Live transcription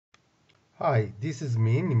Hi, this is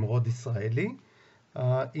me, Nimrod Israeli,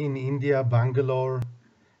 in India, Bangalore,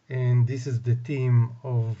 and this is the team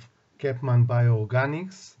of Kapman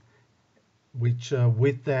Bioorganics, which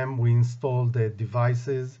with them we installed the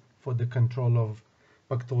devices for the control of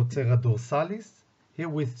Bactrocera dorsalis. Here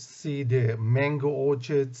we see the mango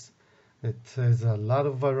orchards that has a lot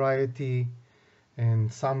of variety. In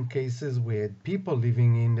some cases we had people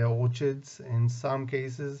living in the orchards, in some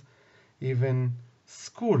cases even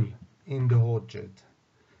school in the orchard.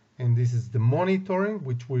 And this is the monitoring,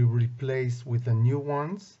 which we replace with the new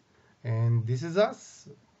ones. And this is us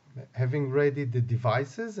having ready the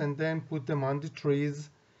devices and then put them on the trees,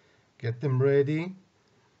 get them ready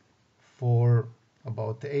for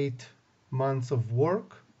about 8 months of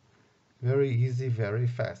work. Very easy, very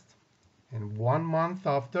fast. And 1 month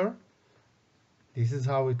after, this is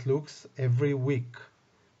how it looks every week.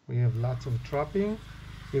 We have lots of trapping.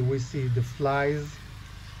 Here we see the flies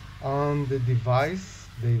on the device.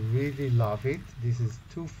 They really love it. This is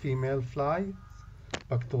 2 female flies,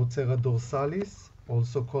 Bactrocera dorsalis,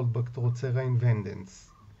 also called Bactrocera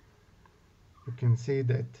invadens. You can see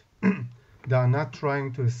that they are not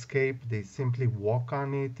trying to escape. They simply walk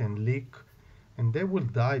on it and lick, and they will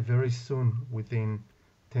die very soon, within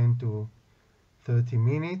 10 to 30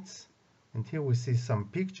 minutes. And here we see some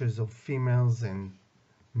pictures of females and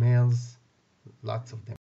males, lots of them.